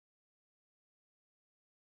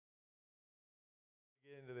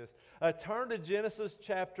into this. Turn to Genesis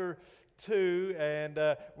chapter 2, and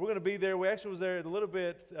we're going to be there. We actually was there a little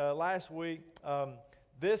bit last week.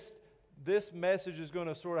 This message is going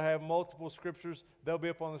to sort of have multiple scriptures. They'll be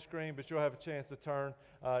up on the screen, but you'll have a chance to turn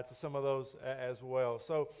to some of those as well.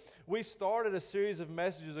 So we started a series of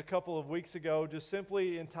messages a couple of weeks ago, just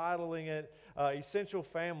simply entitling it Essential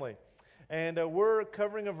Family. And we're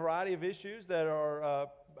covering a variety of issues that are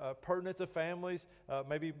pertinent to families,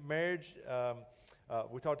 maybe marriage.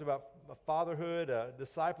 We talked about fatherhood,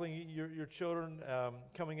 discipling your children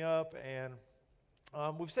coming up, and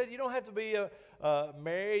we've said you don't have to be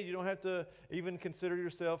married. You don't have to even consider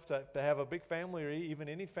yourself to have a big family or even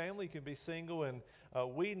any family. You can be single, and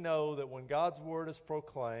we know that when God's Word is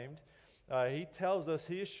proclaimed, He tells us,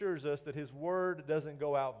 He assures us that His Word doesn't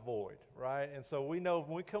go out void, right? And so we know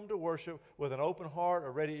when we come to worship with an open heart, a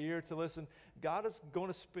ready ear to listen, God is going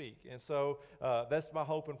to speak. And so that's my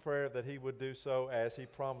hope and prayer that He would do so as He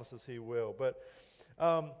promises He will. But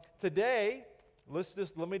today,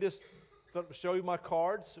 let me just show you my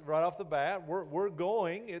cards right off the bat.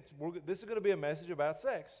 This is going to be a message about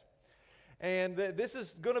sex. And this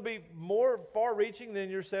is going to be more far-reaching than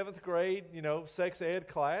your 7th grade, sex ed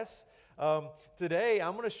class. Today,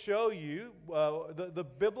 I'm going to show you the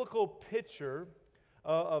biblical picture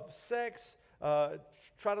of sex.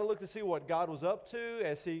 Try to look to see what God was up to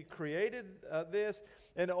as He created this.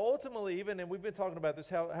 And ultimately, and we've been talking about this,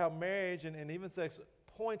 how marriage and even sex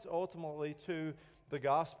points ultimately to the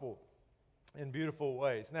gospel in beautiful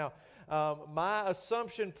ways. Now, my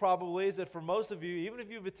assumption probably is that for most of you, even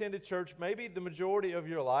if you've attended church, maybe the majority of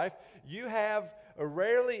your life, you have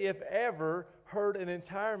rarely, if ever, heard an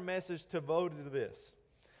entire message devoted to this,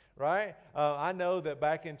 right? I know that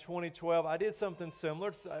back in 2012, I did something similar.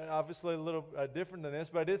 It's obviously a little different than this,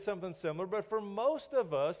 but I did something similar. But for most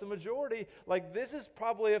of us, the majority, this is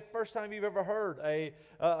probably the first time you've ever heard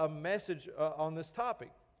a message on this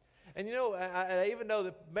topic. And I even know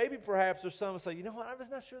that maybe perhaps there's some who say, what, I'm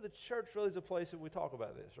just not sure the church really is a place that we talk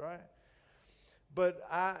about this, right? But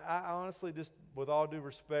I honestly, just with all due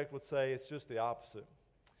respect, would say it's just the opposite.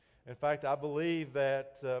 In fact, I believe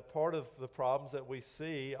that part of the problems that we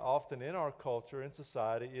see often in our culture, in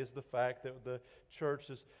society, is the fact that the church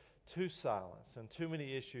is too silent and too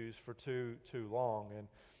many issues for too long.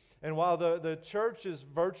 And while the church is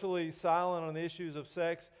virtually silent on the issues of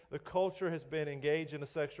sex, the culture has been engaged in a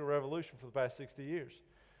sexual revolution for the past 60 years,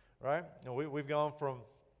 right? And we've gone from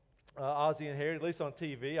Ozzie and Harriet, at least on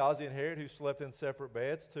TV, Ozzie and Harriet who slept in separate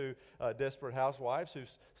beds, to Desperate Housewives who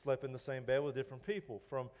slept in the same bed with different people,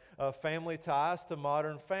 from Family Ties to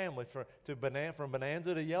Modern Family, from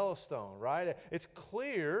Bonanza to Yellowstone, right? It's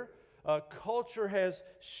clear culture has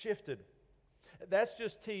shifted. That's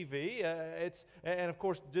just TV. And of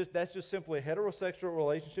course, that's just simply heterosexual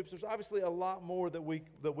relationships. There's obviously a lot more that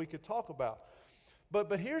we could talk about.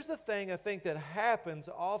 But here's the thing I think that happens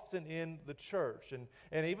often in the church,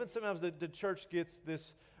 and even sometimes the church gets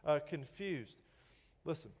this confused.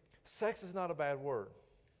 Listen, sex is not a bad word.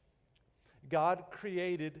 God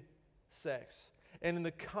created sex. And in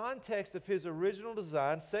the context of His original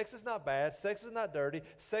design, sex is not bad, sex is not dirty,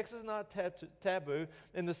 sex is not taboo.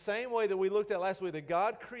 In the same way that we looked at last week, that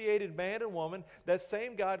God created man and woman, that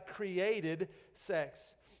same God created sex.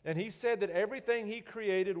 And He said that everything He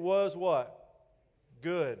created was what?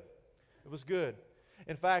 Good. It was good.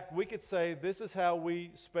 In fact, we could say this is how we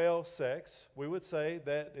spell sex. We would say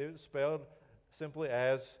that it was spelled simply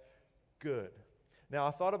as good. Now,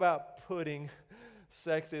 I thought about putting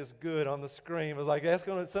sex is good on the screen. I was like,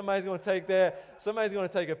 somebody's going to take that. Somebody's going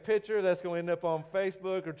to take a picture that's going to end up on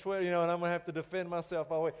Facebook or Twitter, and I'm going to have to defend myself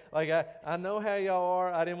all the way. I know how y'all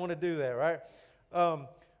are. I didn't want to do that, right?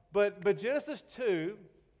 But Genesis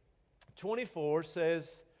 2:24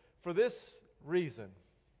 says, for this reason,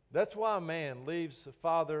 that's why a man leaves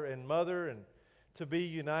father and mother and to be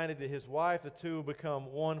united to his wife. The two will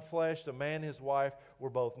become one flesh. The man and his wife were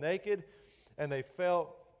both naked, and they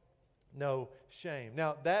felt no shame.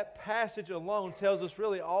 Now, that passage alone tells us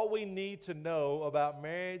really all we need to know about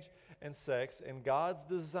marriage and sex and God's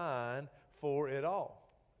design for it all.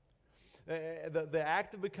 The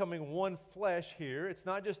act of becoming one flesh here, it's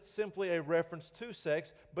not just simply a reference to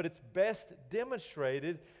sex, but it's best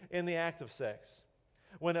demonstrated in the act of sex.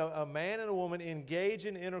 When a man and a woman engage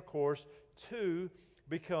in intercourse, two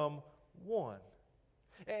become one.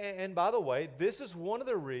 And by the way, this is one of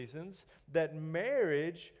the reasons that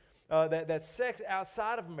marriage that sex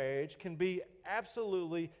outside of marriage can be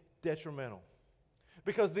absolutely detrimental.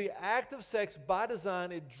 Because the act of sex, by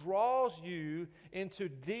design, it draws you into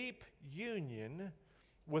deep union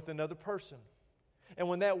with another person. And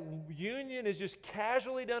when that union is just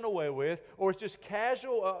casually done away with, or it's just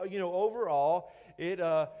casual, overall,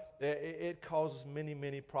 it causes many,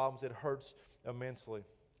 many problems. It hurts immensely.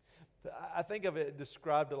 I think of it,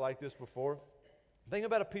 described it like this before. Think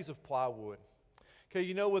about a piece of plywood.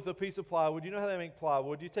 Okay, with a piece of plywood, you know how they make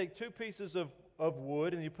plywood. You take two pieces of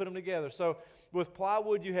wood and you put them together. So with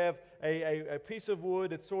plywood, you have a piece of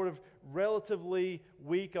wood that's sort of relatively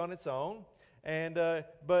weak on its own,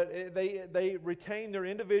 but they retain their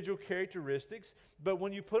individual characteristics. But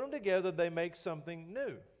when you put them together, they make something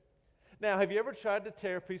new. Now, have you ever tried to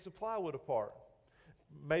tear a piece of plywood apart?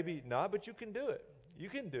 Maybe not, but you can do it. You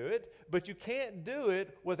can do it, but you can't do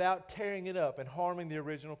it without tearing it up and harming the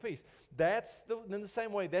original piece. In the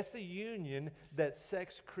same way, that's the union that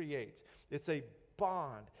sex creates. It's a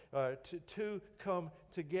bond to come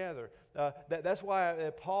together. That's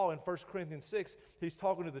why Paul in 1 Corinthians 6, he's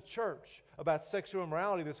talking to the church about sexual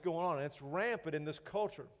immorality that's going on, and it's rampant in this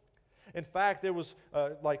culture. In fact, there was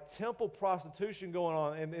like temple prostitution going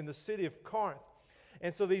on in the city of Corinth.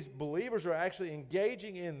 And so these believers are actually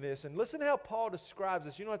engaging in this. And listen to how Paul describes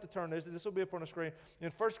this. You don't have to turn this. This will be up on the screen. In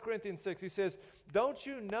 1 Corinthians 6, he says, "Don't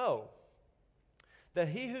you know that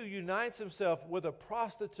he who unites himself with a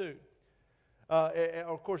prostitute,"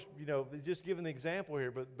 of course, just giving the example here,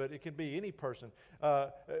 but it can be any person.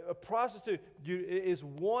 A prostitute is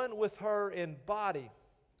one with her in body.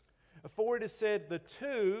 For it is said, the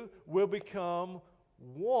two will become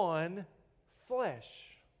one flesh.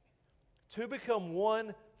 To become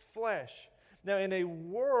one flesh. Now, in a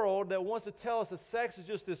world that wants to tell us that sex is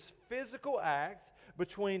just this physical act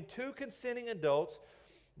between two consenting adults,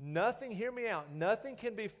 hear me out, nothing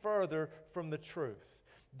can be further from the truth.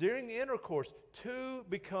 During the intercourse, two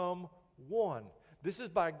become one. This is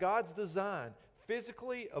by God's design,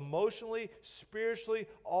 physically, emotionally, spiritually,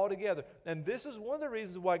 all together. And this is one of the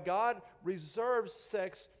reasons why God reserves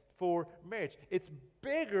sex for marriage. It's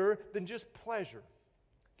bigger than just pleasure.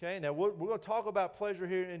 Okay, now we're going to talk about pleasure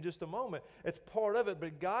here in just a moment. It's part of it,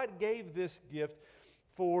 but God gave this gift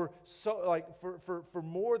for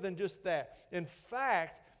more than just that. In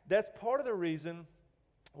fact, that's part of the reason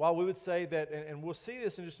why we would say that, and we'll see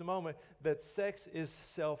this in just a moment, that sex is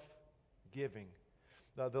self-giving.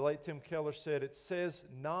 The late Tim Keller said, it says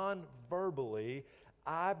non-verbally,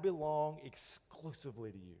 "I belong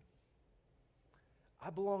exclusively to you." I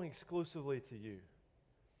belong exclusively to you.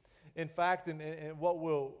 In fact, and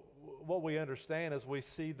what we understand as we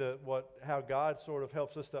see how God sort of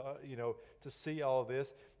helps us to see all of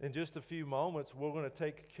this. In just a few moments, we're going to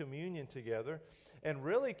take communion together, and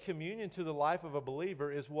really, communion to the life of a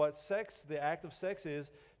believer is what the act of sex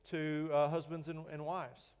is to husbands and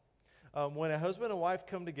wives. When a husband and wife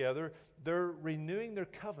come together, they're renewing their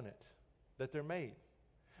covenant that they're made.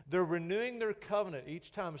 They're renewing their covenant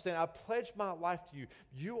each time, saying, "I pledge my life to you.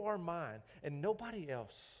 You are mine, and nobody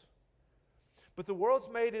else." But the world's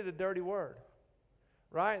made it a dirty word,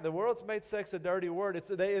 right? The world's made sex a dirty word. It's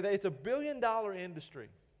a $1 billion industry.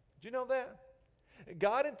 Do you know that?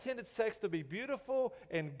 God intended sex to be beautiful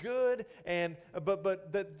and good,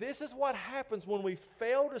 but that this is what happens when we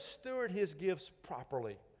fail to steward His gifts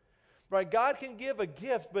properly. Right? God can give a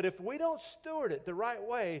gift, but if we don't steward it the right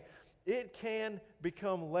way, it can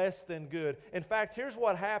become less than good. In fact, here's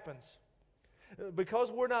what happens. Because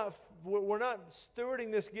we're not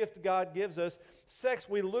stewarding this gift God gives us,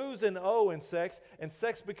 we lose an O in sex, and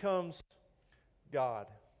sex becomes God.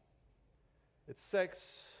 It's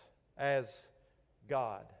sex as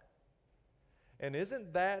God. And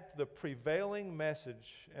isn't that the prevailing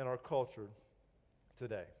message in our culture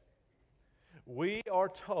today? We are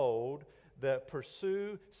told that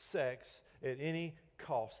pursue sex at any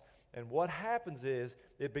cost. And what happens is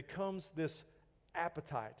it becomes this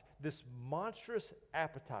appetite, this monstrous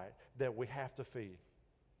appetite that we have to feed.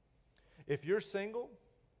 If you're single,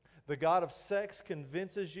 the God of sex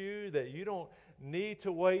convinces you that you don't need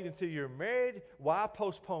to wait until you're married. Why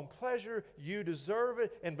postpone pleasure? You deserve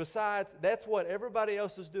it. And besides, that's what everybody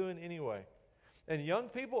else is doing anyway. And young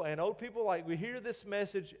people and old people, we hear this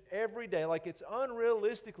message every day. It's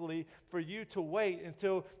unrealistically for you to wait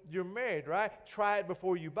until you're married, right? Try it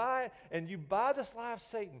before you buy it. And you buy this lie of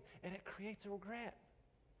Satan, and it creates a regret.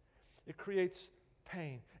 It creates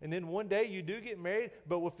pain. And then one day you do get married,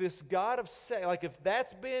 but with this God of sex, if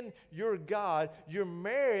that's been your God, you're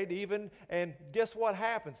married even, and guess what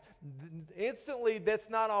happens? Instantly, that's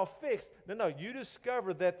not all fixed. No, you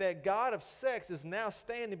discover that God of sex is now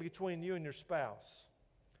standing between you and your spouse.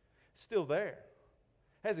 It's still there.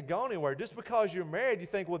 Hasn't gone anywhere. Just because you're married, you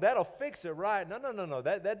think, well, that'll fix it, right? No.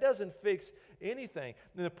 That doesn't fix anything.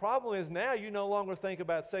 And the problem is now you no longer think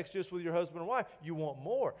about sex just with your husband and wife. You want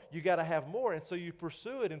more. You got to have more, and so you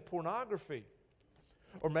pursue it in pornography.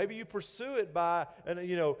 Or maybe you pursue it by,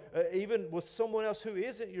 even with someone else who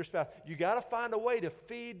isn't your spouse. You got to find a way to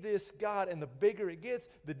feed this God, and the bigger it gets,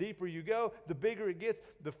 the deeper you go, the bigger it gets,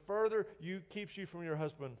 the further keeps you from your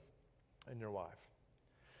husband and your wife.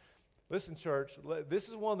 Listen, church, this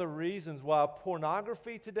is one of the reasons why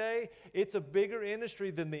pornography today, it's a bigger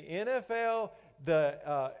industry than the NFL,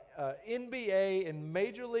 the NBA, and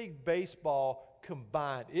Major League Baseball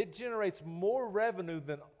combined. It generates more revenue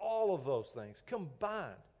than all of those things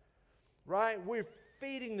combined, right? We're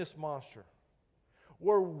feeding this monster.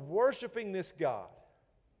 We're worshiping this God.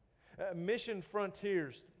 Mission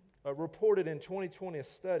Frontiers reported in 2020 a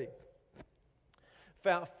study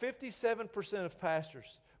found 57% of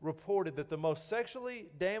pastors reported that the most sexually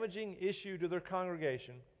damaging issue to their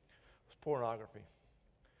congregation was pornography.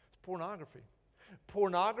 It's pornography.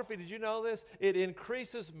 Pornography, did you know this? It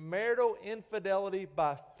increases marital infidelity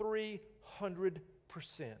by 300%.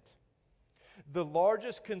 The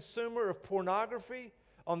largest consumer of pornography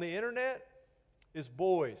on the internet is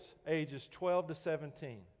boys ages 12 to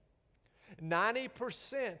 17. 90%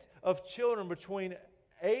 of children between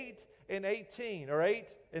 8 and 18 or 8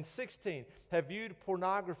 and 16 have viewed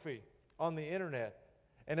pornography on the internet.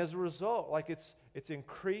 And as a result, it's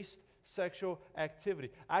increased sexual activity.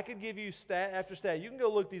 I could give you stat after stat. You can go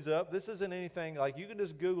look these up. This isn't anything, you can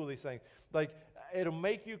just Google these things. It'll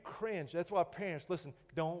make you cringe. That's why parents, listen,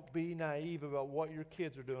 don't be naive about what your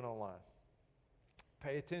kids are doing online.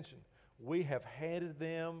 Pay attention. We have handed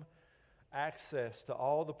them access to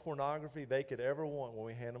all the pornography they could ever want when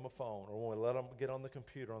we hand them a phone or when we let them get on the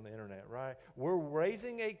computer on the internet, right? We're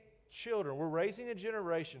raising we're raising a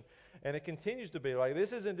generation, and it continues to be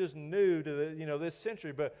this isn't just new to this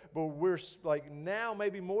century, but we're now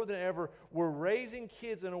maybe more than ever, we're raising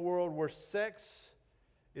kids in a world where sex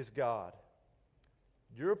is God.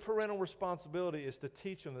 Your parental responsibility is to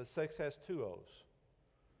teach them that sex has two O's.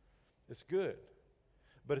 It's good.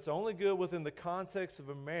 But it's only good within the context of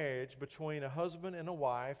a marriage between a husband and a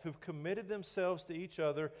wife who've committed themselves to each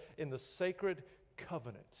other in the sacred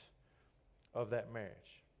covenant of that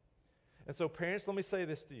marriage. And so parents, let me say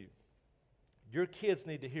this to you. Your kids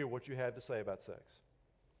need to hear what you have to say about sex.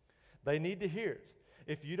 They need to hear it.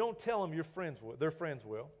 If you don't tell them, their friends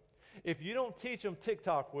will. If you don't teach them,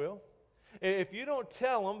 TikTok will. If you don't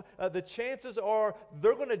tell them, the chances are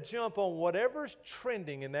they're going to jump on whatever's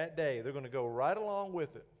trending in that day. They're going to go right along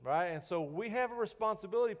with it, right? And so we have a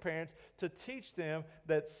responsibility, parents, to teach them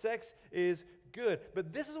that sex is good.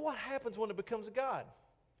 But this is what happens when it becomes a God.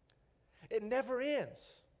 It never ends.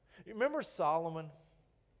 You remember Solomon?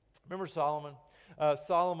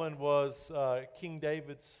 Solomon was King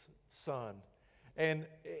David's son. And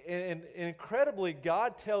incredibly,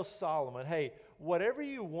 God tells Solomon, hey, whatever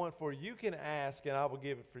you want for, you can ask, and I will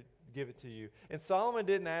give it to you. And Solomon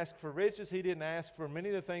didn't ask for riches. He didn't ask for many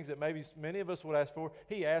of the things that maybe many of us would ask for.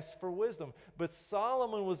 He asked for wisdom. But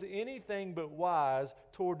Solomon was anything but wise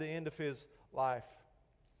toward the end of his life.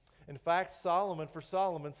 In fact, for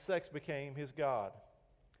Solomon, sex became his God.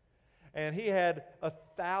 And he had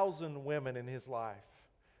 1,000 women in his life,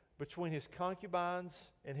 between his concubines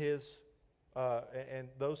and and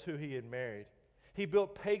those who he had married. He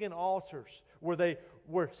built pagan altars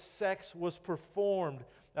where sex was performed,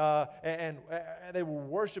 and they were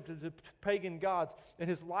worshipped to pagan gods. And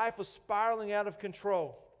his life was spiraling out of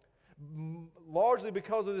control, largely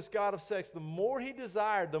because of this god of sex. The more he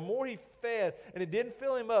desired, the more he fed, and it didn't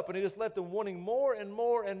fill him up, and it just left him wanting more and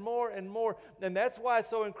more and more and more. And that's why it's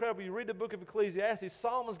so incredible. You read the book of Ecclesiastes,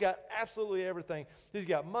 Solomon's got absolutely everything. He's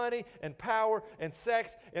got money and power and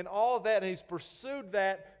sex and all that, and he's pursued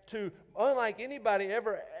that to unlike anybody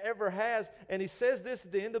ever has. And he says this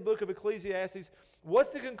at the end of the book of Ecclesiastes.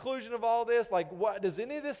 What's the conclusion of all this? What does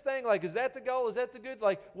any of this thing, is that the goal? Is that the good?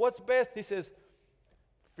 What's best? He says,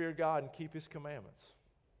 fear God and keep his commandments.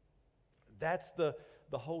 That's the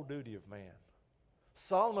whole duty of man.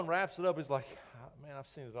 Solomon wraps it up. He's like, man, I've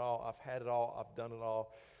seen it all. I've had it all. I've done it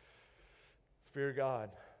all. Fear God.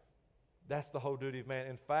 That's the whole duty of man.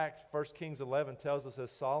 In fact, 1 Kings 11 tells us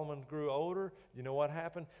as Solomon grew older, you know what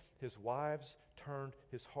happened? His wives turned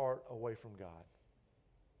his heart away from God.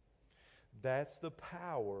 That's the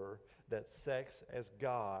power that sex as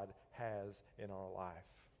God has in our life.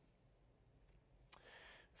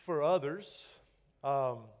 For others,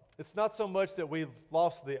 it's not so much that we've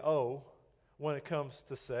lost the O when it comes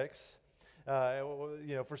to sex.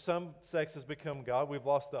 For some, sex has become God. We've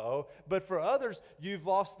lost the O. But for others, you've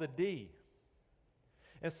lost the D.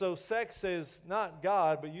 And so sex is not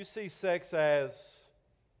God, but you see sex as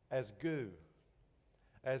goo.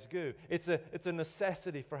 As goo. It's a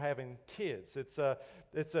necessity for having kids.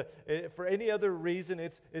 For any other reason,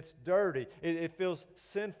 it's dirty. It feels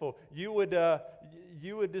sinful. You would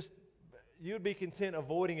be content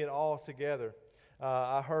avoiding it altogether.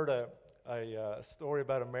 I heard a story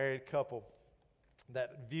about a married couple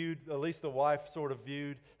that viewed, at least the wife sort of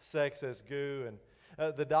viewed sex as goo,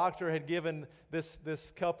 and the doctor had given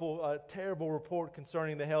this couple a terrible report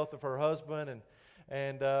concerning the health of her husband,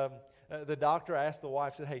 and the doctor asked the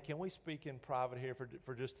wife, said, "Hey, can we speak in private here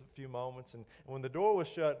for just a few moments?" And when the door was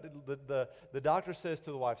shut, the doctor says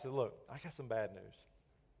to the wife, said, "Look, I got some bad news.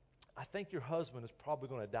 I think your husband is probably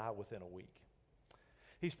going to die within a week.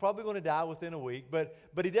 He's probably going to die within a week, but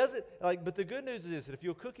he doesn't, but the good news is that if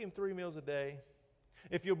you'll cook him 3 meals a day,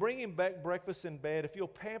 if you'll bring him back breakfast in bed, if you'll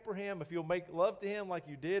pamper him, if you'll make love to him like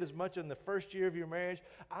you did as much in the first year of your marriage,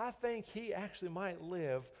 I think he actually might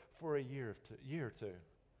live for a year or two."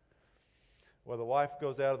 Well, the wife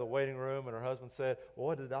goes out of the waiting room, and her husband said, "Well,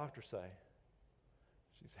 what did the doctor say?"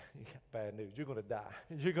 She said, "You got bad news. You're going to die.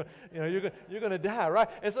 You're going to die, right?"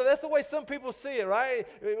 And so that's the way some people see it, right?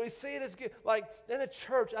 We see it as good. Like in the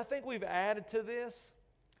church, I think we've added to this.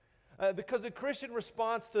 Because the Christian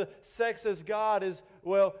response to sex as God is,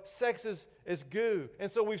 well, sex is goo.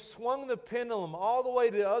 And so we've swung the pendulum all the way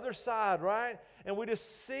to the other side, right? And we just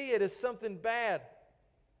see it as something bad.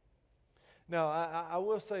 Now, I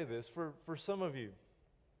will say this. For some of you,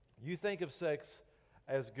 you think of sex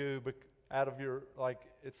as goo out of your,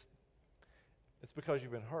 it's because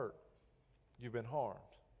you've been hurt. You've been harmed.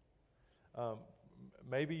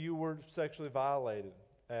 Maybe you were sexually violated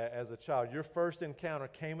as a child. Your first encounter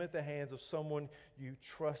came at the hands of someone you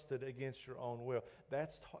trusted against your own will.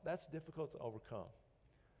 That's difficult to overcome.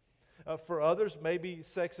 For others, maybe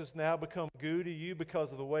sex has now become goo to you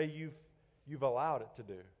because of the way you've allowed it to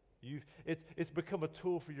do. It's become a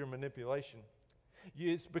tool for your manipulation.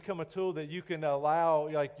 It's become a tool that you can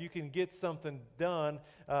allow, you can get something done.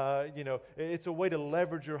 It's a way to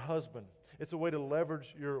leverage your husband. It's a way to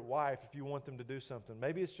leverage your wife if you want them to do something.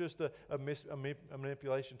 Maybe it's just a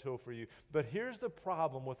manipulation tool for you. But here's the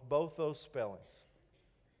problem with both those spellings.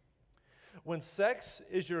 When sex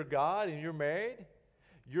is your God and you're married,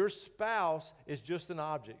 your spouse is just an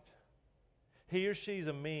object. He or she's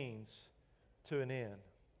a means to an end.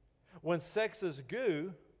 When sex is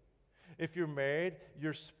goo, if you're married,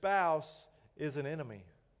 your spouse is an enemy.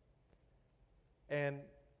 And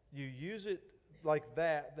you use it like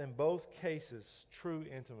that, in both cases, true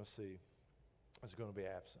intimacy is going to be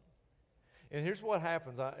absent. And here's what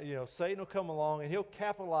happens. Satan will come along and he'll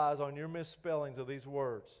capitalize on your misspellings of these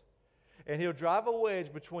words. And he'll drive a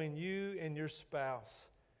wedge between you and your spouse.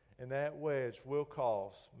 And that wedge will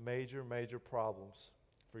cause major, major problems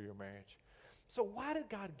for your marriage. So why did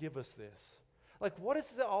God give us this? What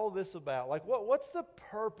is all this about? What's the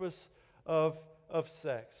purpose of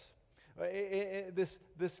sex?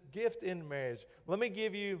 This gift in marriage. Let me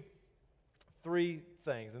give you 3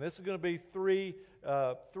 things, and this is going to be three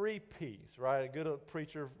P's, right? A good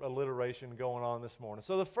preacher alliteration going on this morning.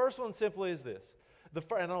 So the first one simply is this. And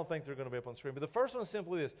I don't think they're going to be up on the screen, but the first one is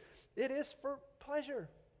simply this. It is for pleasure.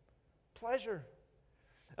 Pleasure.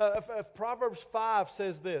 Proverbs 5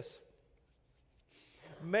 says this.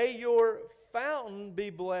 May your fountain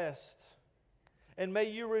be blessed, and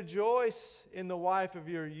may you rejoice in the wife of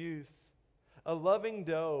your youth. A loving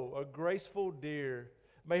doe, a graceful deer.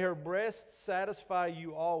 May her breast satisfy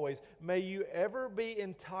you always. May you ever be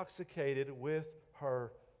intoxicated with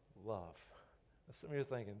her love. Some of you are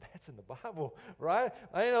thinking, that's in the Bible, right?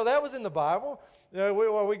 I didn't know that was in the Bible.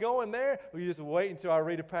 Are we going there? Well, you just wait until I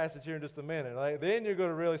read a passage here in just a minute. Then you're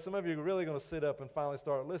going to some of you are really going to sit up and finally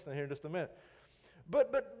start listening here in just a minute.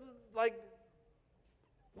 But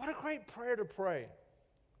what a great prayer to pray.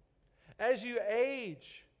 As you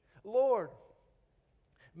age, Lord,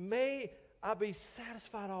 may I be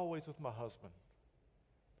satisfied always with my husband.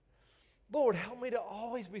 Lord, help me to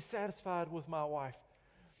always be satisfied with my wife.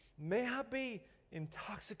 May I be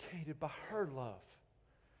intoxicated by her love,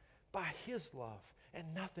 by his love,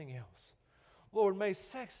 and nothing else. Lord, may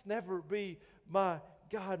sex never be my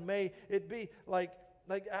God. May it be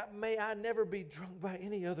may I never be drunk by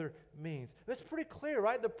any other means. That's pretty clear,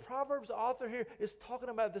 right? The Proverbs author here is talking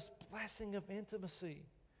about this blessing of intimacy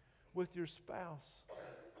with your spouse.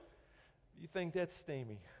 You think that's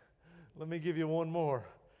steamy? Let me give you one more.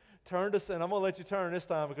 Turn to, and I'm going to let you turn this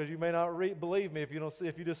time because you may not believe me if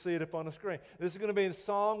you just see it up on the screen. This is going to be in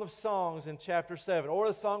Song of Songs in chapter 7, or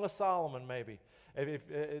the Song of Solomon maybe.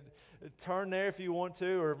 Turn there if you want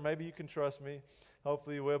to, or maybe you can trust me.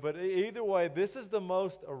 Hopefully you will. But either way, this is the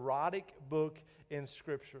most erotic book in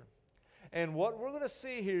Scripture. And what we're going to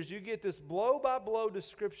see here is you get this blow-by-blow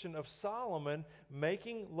description of Solomon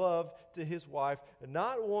making love to his wife,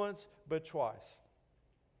 not once, but twice.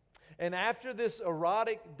 And after this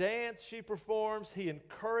erotic dance she performs, he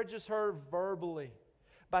encourages her verbally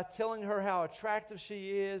by telling her how attractive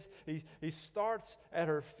she is. He starts at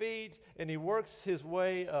her feet and he works his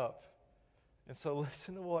way up. And so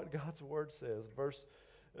listen to what God's Word says.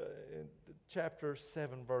 In chapter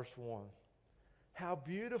 7, verse 1. How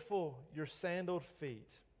beautiful your sandaled feet,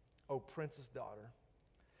 O princess daughter.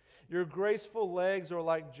 Your graceful legs are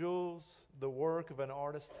like jewels, the work of an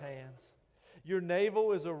artist's hands. Your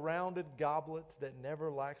navel is a rounded goblet that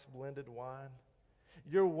never lacks blended wine.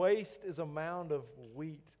 Your waist is a mound of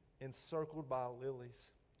wheat encircled by lilies.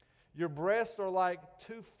 Your breasts are like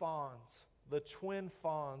two fawns, the twin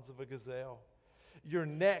fawns of a gazelle. Your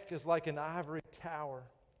neck is like an ivory tower.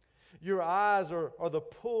 Your eyes are the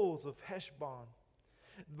pools of Heshbon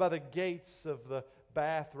by the gates of the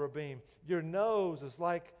Bath Rabbim. Your nose is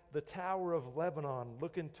like the tower of Lebanon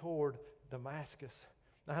looking toward Damascus.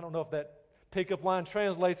 Now, I don't know if that pickup line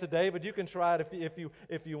translates today, but you can try it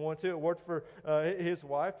if you want to. It worked for his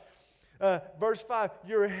wife. Verse 5,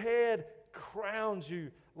 your head crowns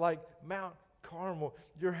you like Mount Carmel.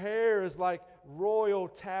 Your hair is like royal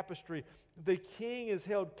tapestry. The king is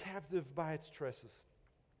held captive by its tresses.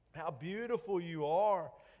 How beautiful you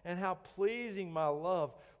are, and how pleasing, my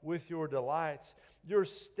love, with your delights. Your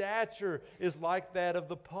stature is like that of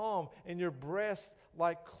the palm, and your breasts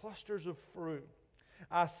like clusters of fruit.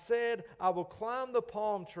 I said, I will climb the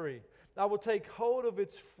palm tree. I will take hold of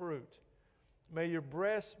its fruit. May your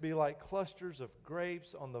breasts be like clusters of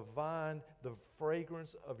grapes on the vine, the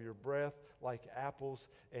fragrance of your breath like apples,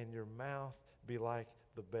 and your mouth be like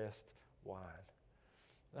the best wine.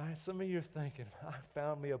 All right, some of you are thinking, I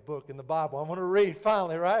found me a book in the Bible I'm going to read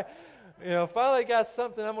finally, right? Finally got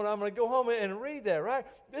something. I'm going to go home and read that, right?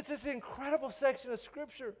 It's this incredible section of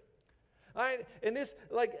Scripture. All right, and this,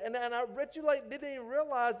 and I read you didn't even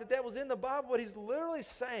realize that was in the Bible, but he's literally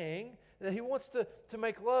saying that he wants to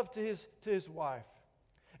make love to his wife.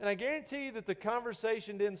 And I guarantee you that the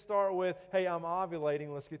conversation didn't start with, hey, I'm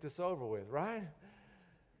ovulating, let's get this over with, right?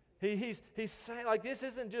 He's saying, this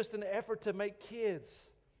isn't just an effort to make kids.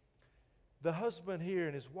 The husband here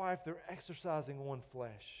and his wife, they're exercising one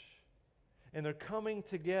flesh. And they're coming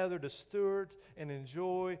together to steward and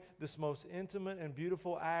enjoy this most intimate and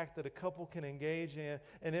beautiful act that a couple can engage in.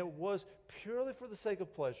 And it was purely for the sake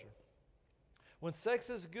of pleasure. When sex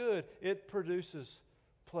is good, it produces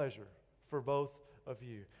pleasure for both of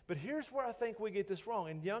you. But here's where I think we get this wrong.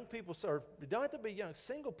 And young people, sir, you don't have to be young.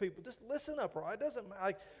 Single people, just listen up, right? It doesn't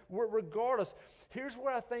regardless. Here's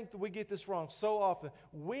where I think that we get this wrong so often.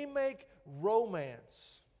 We make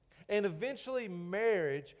romance and eventually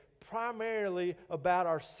marriage primarily about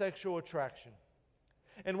our sexual attraction.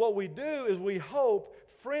 And what we do is we hope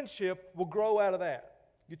friendship will grow out of that.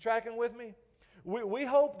 You tracking with me? We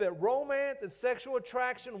hope that romance and sexual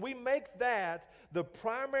attraction, we make that the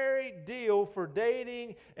primary deal for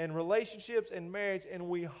dating and relationships and marriage, and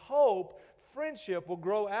we hope friendship will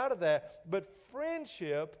grow out of that. But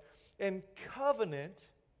friendship and covenant,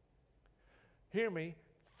 hear me,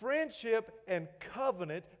 friendship and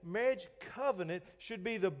covenant, marriage covenant, should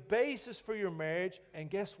be the basis for your marriage, and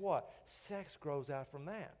guess what? Sex grows out from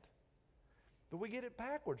that. But we get it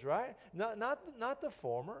backwards, right? Not the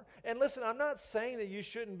former. And listen, I'm not saying that you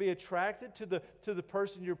shouldn't be attracted to the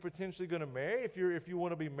person you're potentially going to marry if you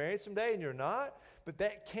want to be married someday and you're not. But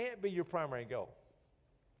that can't be your primary goal,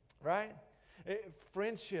 right?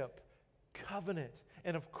 Friendship, covenant,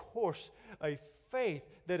 and of course, a faith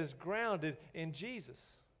that is grounded in Jesus.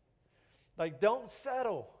 Don't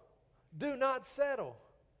settle. Do not settle,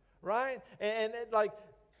 right? And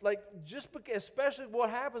especially what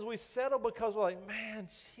happens, we settle because we're like, man,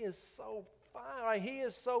 she is so fine, right? He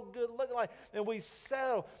is so good looking, and we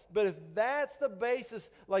settle. But if that's the basis,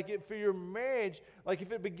 for your marriage,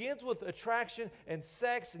 if it begins with attraction and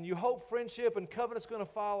sex, and you hope friendship and covenant's going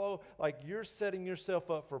to follow, you're setting yourself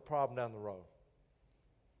up for a problem down the road.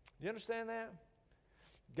 You understand that?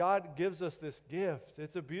 God gives us this gift.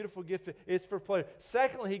 It's a beautiful gift. It's for pleasure.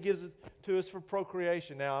 Secondly, He gives it to us for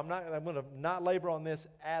procreation. Now, I'm going to not labor on this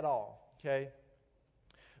at all, okay?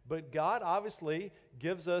 But God obviously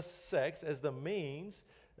gives us sex as the means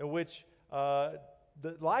in which the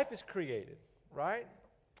life is created, right?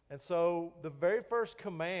 And so the very first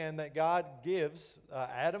command that God gives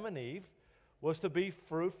Adam and Eve was to be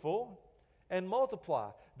fruitful and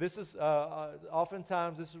multiply. This is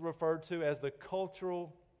oftentimes this is referred to as the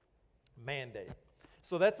cultural mandate.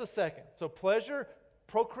 So that's the second. So pleasure,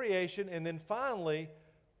 procreation, and then finally,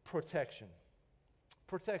 protection.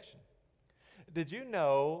 Protection. Did you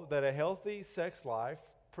know that a healthy sex life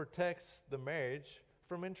protects the marriage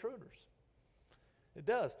from intruders? It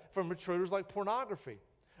does. From intruders like pornography,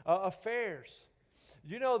 affairs.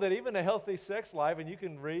 You know that even a healthy sex life, and you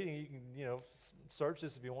can read and you can, search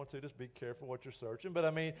this if you want to. Just be careful what you're searching. But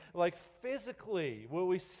I mean, like physically, what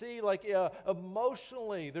we see, like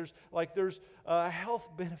emotionally, there's health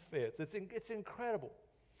benefits. It's incredible.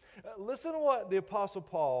 Listen to what the Apostle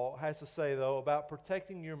Paul has to say, though, about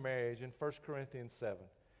protecting your marriage in 1 Corinthians 7.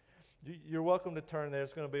 You're welcome to turn there.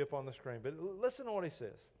 It's going to be up on the screen. But listen to what he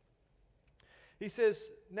says. He says,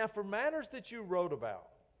 "Now for matters that you wrote about,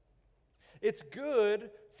 it's good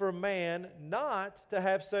for a man not to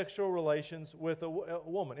have sexual relations with a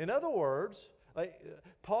woman." In other words,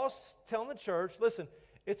 Paul's telling the church, listen,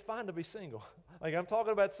 it's fine to be single. I'm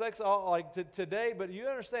talking about sex today, but you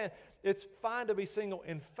understand, it's fine to be single.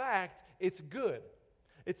 In fact, it's good.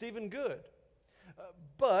 It's even good.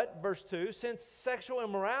 But, verse 2, since sexual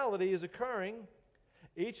immorality is occurring,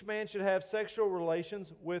 each man should have sexual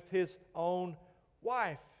relations with his own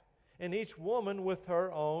wife, and each woman with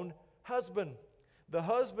her own husband. The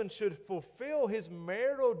husband should fulfill his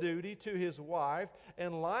marital duty to his wife,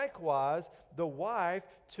 and likewise the wife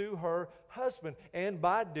to her husband. And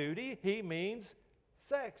by duty, he means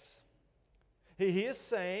sex. He is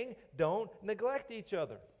saying, don't neglect each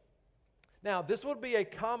other. Now, this would be a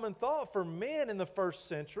common thought for men in the first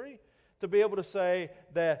century, to be able to say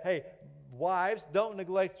that, hey, wives, don't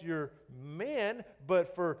neglect your men,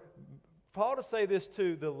 but for Paul to say this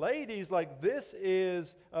to the ladies, this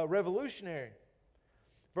is revolutionary.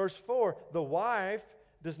 Verse 4, the wife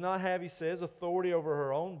does not have, he says, authority over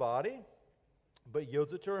her own body, but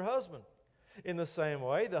yields it to her husband. In the same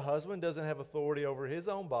way, the husband doesn't have authority over his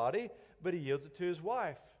own body, but he yields it to his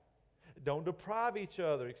wife. Don't deprive each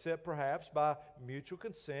other, except perhaps by mutual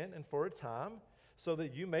consent and for a time, so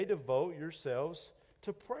that you may devote yourselves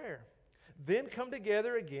to prayer. Then come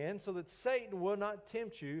together again, so that Satan will not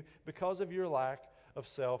tempt you because of your lack of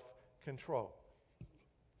self-control.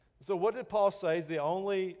 So what did Paul say is the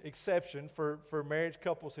only exception for marriage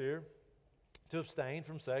couples here to abstain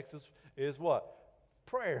from sex is what?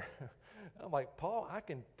 Prayer. I'm like, Paul, I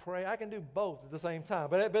can pray, I can do both at the same time.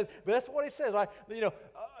 But that's what he says, right?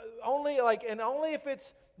 Only if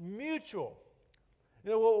it's mutual.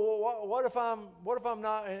 What if I'm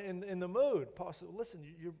not in the mood? Paul said, listen,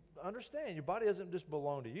 you understand, your body doesn't just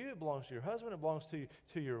belong to you, it belongs to your husband, it belongs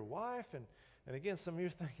to your wife. And again, some of you are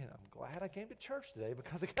thinking, I'm glad I came to church today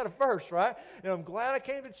because I got a verse, right? And I'm glad I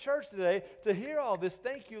came to church today to hear all this.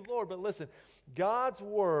 Thank you, Lord. But listen, God's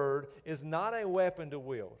word is not a weapon to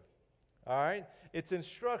wield. All right? It's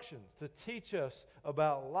instructions to teach us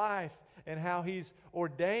about life and how He's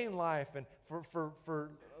ordained life and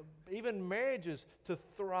for even marriages to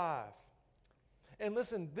thrive. And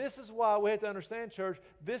listen, this is why we have to understand, church,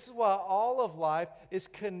 this is why all of life is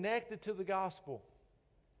connected to the gospel.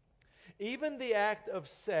 Even the act of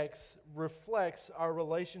sex reflects our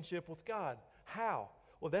relationship with God. How?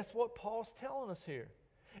 Well, that's what Paul's telling us here.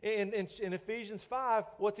 In Ephesians 5,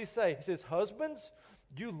 what's he say? He says, husbands,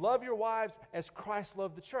 you love your wives as Christ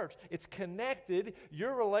loved the church. It's connected.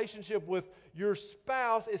 Your relationship with your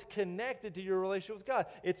spouse is connected to your relationship with God.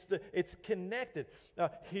 It's connected.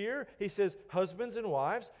 Now, here he says, husbands and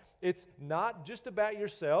wives, it's not just about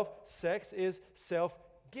yourself. Sex is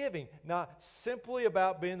self-giving, not simply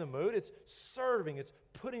about being in the mood. It's serving. It's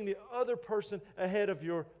putting the other person ahead of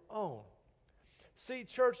your own. See,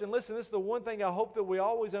 church, and listen, this is the one thing I hope that we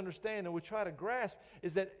always understand and we try to grasp,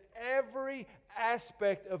 is that every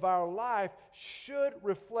aspect of our life should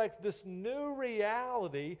reflect this new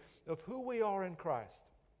reality of who we are in Christ.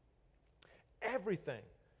 Everything.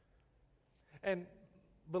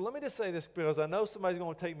 But let me just say this, because I know somebody's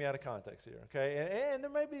going to take me out of context here, okay? And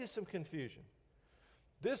there may be some confusion.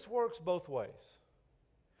 This works both ways.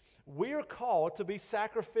 We are called to be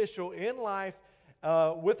sacrificial in life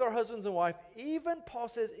with our husbands and wife, even, Paul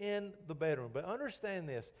says, in the bedroom. But understand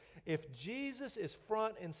this, if Jesus is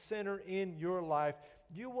front and center in your life,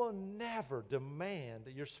 you will never demand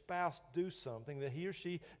that your spouse do something that he or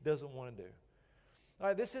she doesn't want to do. All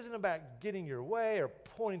right, this isn't about getting your way or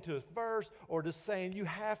pointing to a verse or just saying you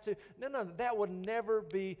have to. No, that would never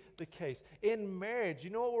be the case. In marriage,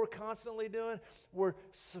 you know what we're constantly doing? We're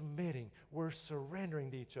submitting. We're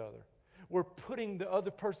surrendering to each other. We're putting the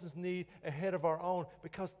other person's need ahead of our own,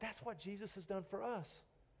 because that's what Jesus has done for us.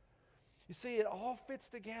 You see, it all fits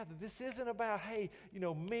together. This isn't about, hey,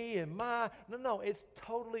 me and my. No, it's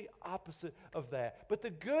totally opposite of that. But the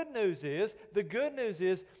good news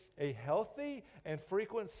is a healthy and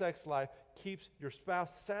frequent sex life keeps your spouse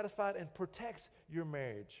satisfied and protects your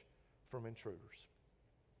marriage from intruders.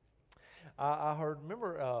 I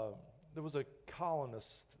remember there was a columnist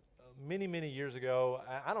many, many years ago.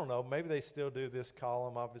 I don't know, maybe they still do this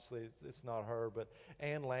column. Obviously, it's not her, but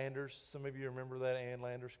Ann Landers. Some of you remember that Ann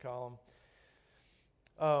Landers column.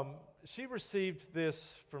 She received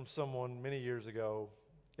this from someone many years ago.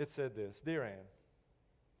 It said this: Dear Ann,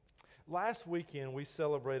 last weekend we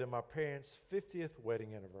celebrated my parents' 50th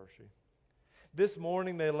wedding anniversary. This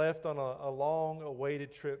morning they left on a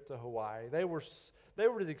long-awaited trip to Hawaii. They were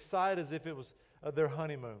as excited as if it was their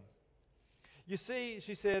honeymoon. You see,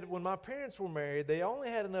 she said, when my parents were married, they only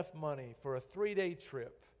had enough money for a 3-day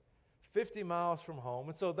trip, 50 miles from home,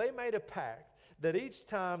 and so they made a pact that each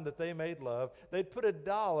time that they made love, they'd put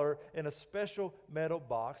 $1 in a special metal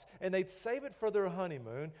box, and they'd save it for their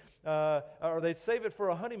honeymoon, or they'd save it for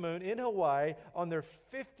a honeymoon in Hawaii on their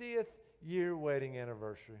 50th year wedding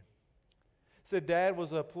anniversary. Said Dad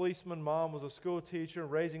was a policeman, Mom was a school teacher,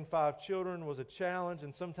 and raising 5 children was a challenge,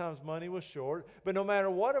 and sometimes money was short. But no matter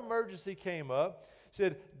what emergency came up,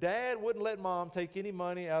 said Dad wouldn't let Mom take any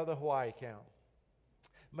money out of the Hawaii account.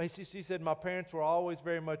 She said, my parents were always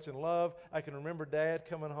very much in love. I can remember Dad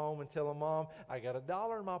coming home and telling Mom, I got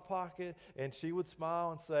 $1 in my pocket, and she would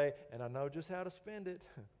smile and say, and I know just how to spend it.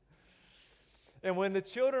 And when the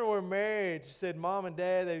children were married, she said, Mom and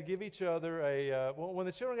Dad, they would give each other when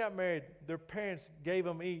the children got married, their parents gave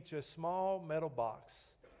them each a small metal box,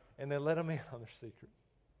 and they let them in on their secret.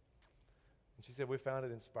 And she said, we found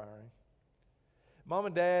it inspiring. Mom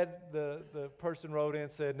and Dad, the person wrote in,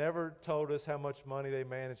 said, never told us how much money they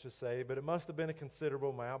managed to save, but it must have been a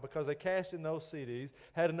considerable amount because they cashed in those CDs,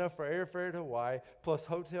 had enough for airfare to Hawaii, plus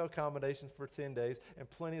hotel accommodations for 10 days, and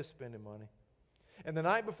plenty of spending money. And the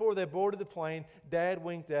night before they boarded the plane, Dad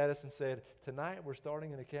winked at us and said, tonight we're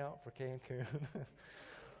starting an account for Cancun.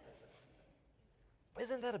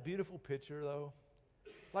 Isn't that a beautiful picture, though?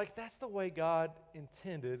 Like, that's the way God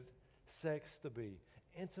intended sex to be.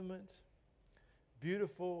 Intimate,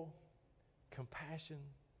 beautiful, compassion,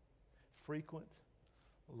 frequent,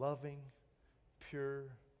 loving, pure,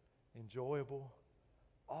 enjoyable,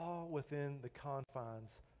 all within the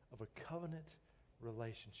confines of a covenant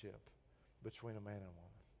relationship between a man and a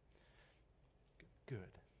woman.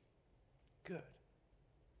 Good.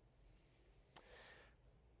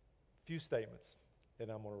 Few statements, and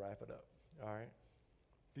I'm going to wrap it up. All right?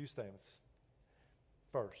 Few statements.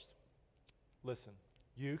 First, listen.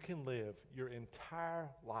 You can live your entire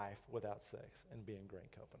life without sex and be in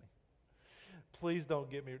great company. Please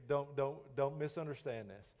don't misunderstand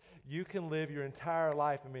this. You can live your entire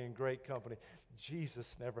life and be in great company.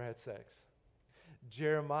 Jesus never had sex.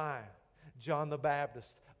 Jeremiah, John the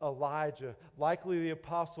Baptist, Elijah, likely the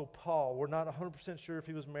Apostle Paul. We're not 100% sure if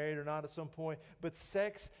he was married or not at some point, but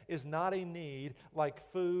sex is not a need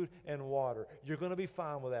like food and water. You're going to be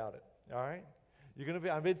fine without it, all right?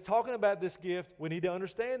 I've been talking about this gift. We need to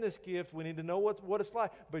understand this gift. We need to know what it's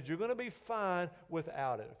like. But you're going to be fine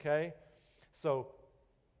without it, okay? So,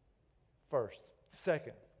 first.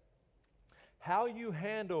 Second, how you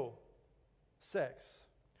handle sex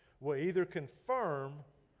will either confirm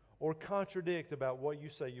or contradict about what you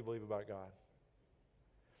say you believe about God.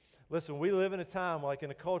 Listen, we live in a time, like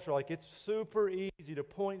in a culture, like it's super easy to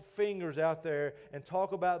point fingers out there and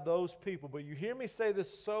talk about those people. But you hear me say this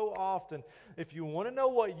so often. If you want to know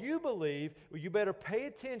what you believe, well, you better pay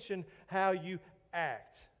attention how you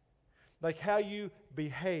act, like how you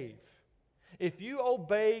behave. If you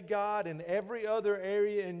obey God in every other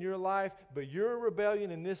area in your life, but you're in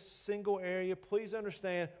rebellion in this single area, please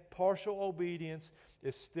understand, partial obedience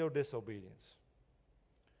is still disobedience.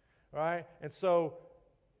 All right? And so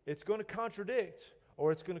it's going to contradict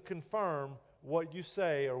or it's going to confirm what you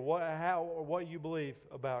say or what you believe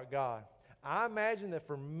about God. I imagine that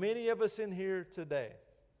for many of us in here today,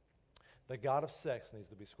 the God of sex needs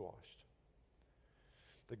to be squashed.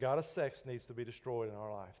 The God of sex needs to be destroyed in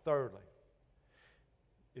our life. Thirdly,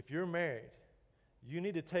 if you're married, you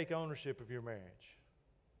need to take ownership of your marriage.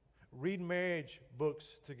 Read marriage books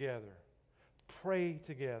together. Pray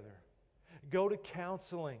together. Go to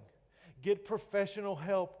counseling. Get professional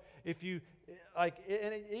help. If you and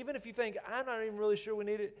even if you think I'm not even really sure we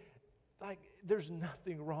need it, there's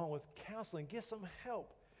nothing wrong with counseling. Get some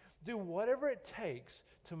help. Do whatever it takes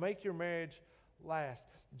to make your marriage last.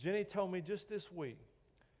 Jenny told me just this week.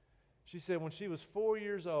 She said when she was 4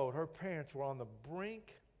 years old, her parents were on the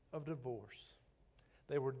brink of divorce.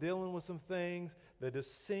 They were dealing with some things that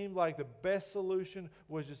just seemed like the best solution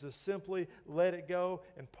was just to simply let it go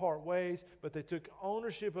and part ways. But they took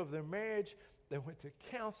ownership of their marriage. They went to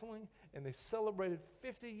counseling, and they celebrated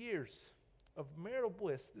 50 years of marital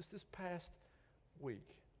bliss this past week.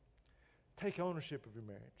 Take ownership of your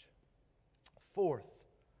marriage. Fourth,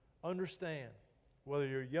 understand, whether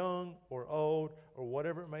you're young or old or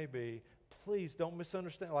whatever it may be, please don't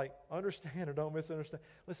misunderstand. Like, understand or don't misunderstand.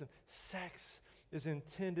 Listen, sex is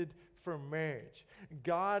intended for marriage.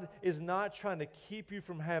 God is not trying to keep you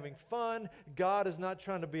from having fun. God is not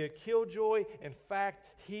trying to be a killjoy. In fact,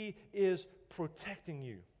 He is protecting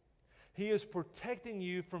you. He is protecting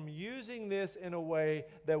you from using this in a way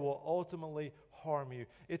that will ultimately harm you.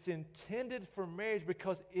 It's intended for marriage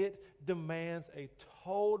because it demands a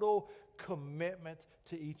total commitment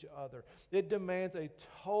to each other. It demands a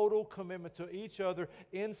total commitment to each other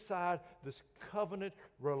inside this covenant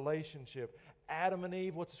relationship. Adam and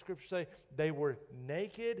Eve, what's the scripture say? They were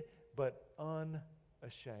naked but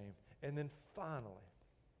unashamed. And then finally,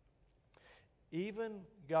 even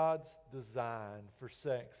God's design for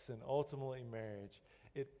sex and ultimately marriage,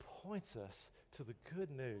 it points us to the good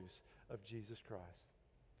news of Jesus Christ.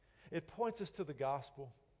 It points us to the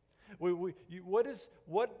gospel.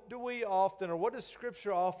 What do we often, or what does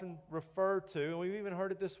Scripture often refer to, and we've even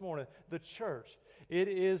heard it this morning, the church. It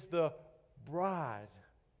is the bride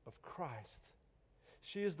of Christ.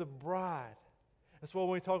 She is the bride. That's why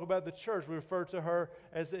when we talk about the church, we refer to her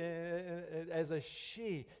as a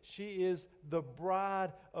she. She is the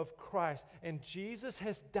bride of Christ. And Jesus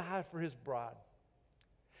has died for His bride.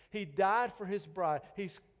 He died for His bride.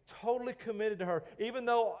 He's totally committed to her, even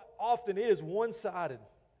though often it is one-sided.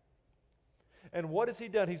 And what has He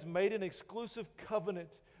done? He's made an exclusive covenant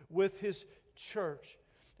with His church.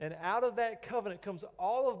 And out of that covenant comes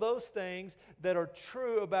all of those things that are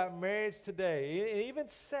true about marriage today, even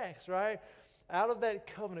sex, right? Out of that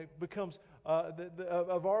covenant becomes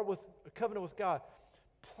covenant with God,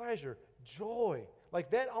 pleasure, joy. Like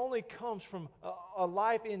that only comes from a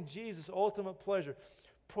life in Jesus, ultimate pleasure.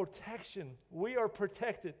 Protection. We are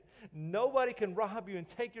protected. Nobody can rob you and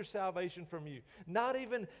take your salvation from you. Not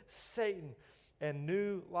even Satan. And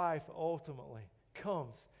new life ultimately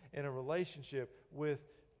comes in a relationship with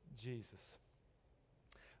Jesus.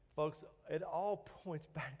 Folks, it all points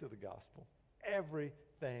back to the gospel.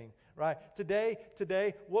 Everything, right? Today,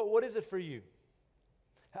 what is it for you?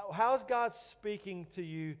 How's God speaking to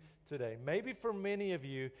you today? Maybe for many of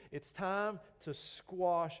you, it's time to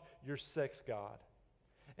squash your sex god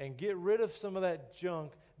and get rid of some of that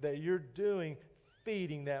junk that you're doing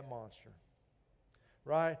feeding that monster.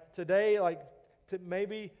 Right? Today,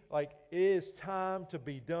 maybe it is time to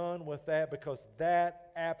be done with that, because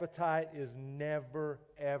that appetite is never,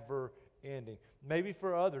 ever ending. Maybe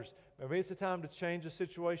for others, maybe it's a time to change the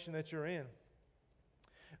situation that you're in.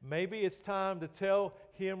 Maybe it's time to tell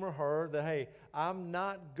him or her that, hey, I'm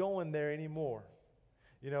not going there anymore.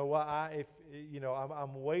 You know,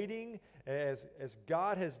 I'm waiting as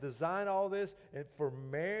God has designed all this for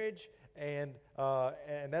marriage. And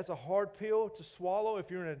that's a hard pill to swallow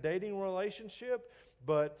if you're in a dating relationship.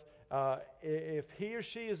 But if he or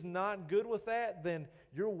she is not good with that, then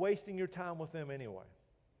you're wasting your time with them anyway.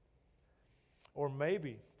 Or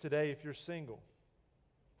maybe today, if you're single,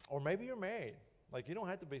 or maybe you're married, you don't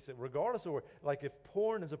have to be single, regardless of if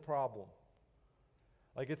porn is a problem.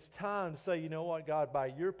 It's time to say, you know what, God, by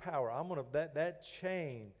your power, I'm gonna that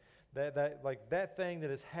chain, that thing that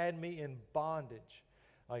has had me in bondage.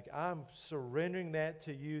 I'm surrendering that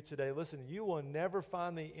to you today. Listen, you will never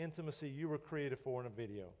find the intimacy you were created for in a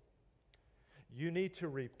video. You need to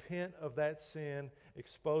repent of that sin,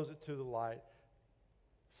 expose it to the light.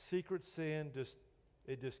 Secret sin just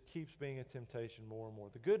keeps being a temptation more and more.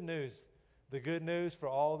 The good news for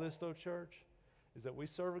all this, though, church, is that we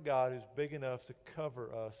serve a God who's big enough to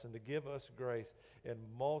cover us and to give us grace in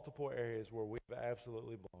multiple areas where we've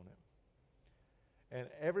absolutely blown it. And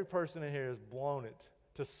every person in here has blown it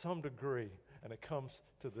to some degree, and it comes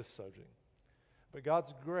to this subject. But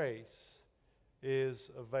God's grace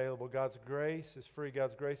is available. God's grace is free.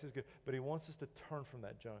 God's grace is good. But He wants us to turn from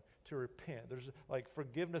that junk, to repent. There's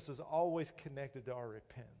forgiveness is always connected to our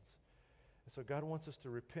repentance. And so God wants us to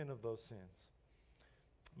repent of those sins.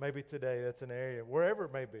 Maybe today that's an area, wherever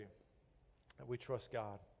it may be, that we trust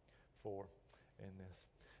God for in this.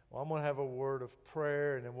 Well, I'm going to have a word of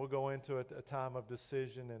prayer, and then we'll go into a time of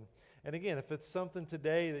decision. And again, if it's something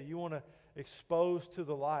today that you want to expose to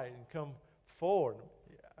the light and come forward,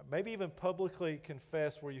 maybe even publicly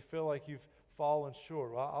confess where you feel like you've fallen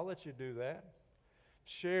short, well, I'll let you do that.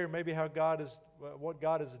 Share maybe what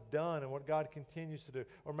God has done and what God continues to do.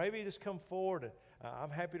 Or maybe you just come forward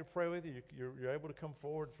I'm happy to pray with you. You're able to come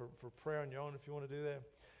forward for prayer on your own if you want to do that,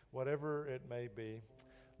 whatever it may be.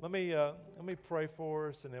 Let me pray for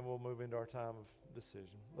us, and then we'll move into our time of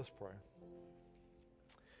decision. Let's pray.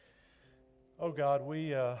 Oh God,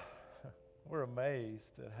 we're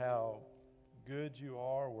amazed at how good you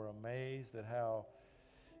are. We're amazed at how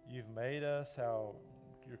you've made us, how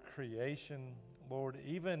your creation, Lord,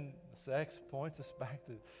 even sex points us back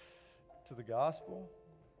to the gospel.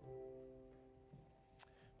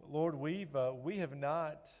 But Lord, we have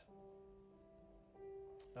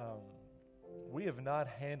not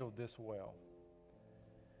handled this well.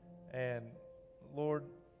 And Lord,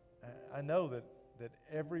 I know that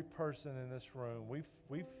every person in this room,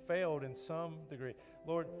 we've failed in some degree.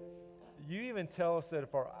 Lord, you even tell us that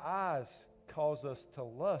if our eyes cause us to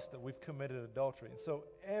lust, that we've committed adultery. And so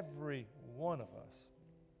every one of us,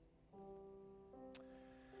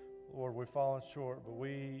 Lord, we've fallen short, but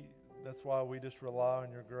that's why we just rely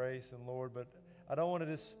on your grace. And Lord, but I don't want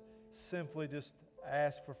to just simply just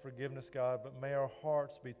ask for forgiveness, God, but may our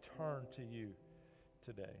hearts be turned to you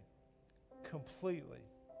today. Completely,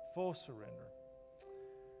 full surrender.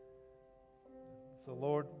 So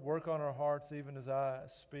Lord, work on our hearts even as I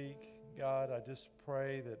speak. God, I just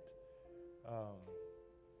pray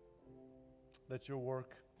that you'll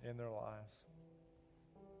work in their lives.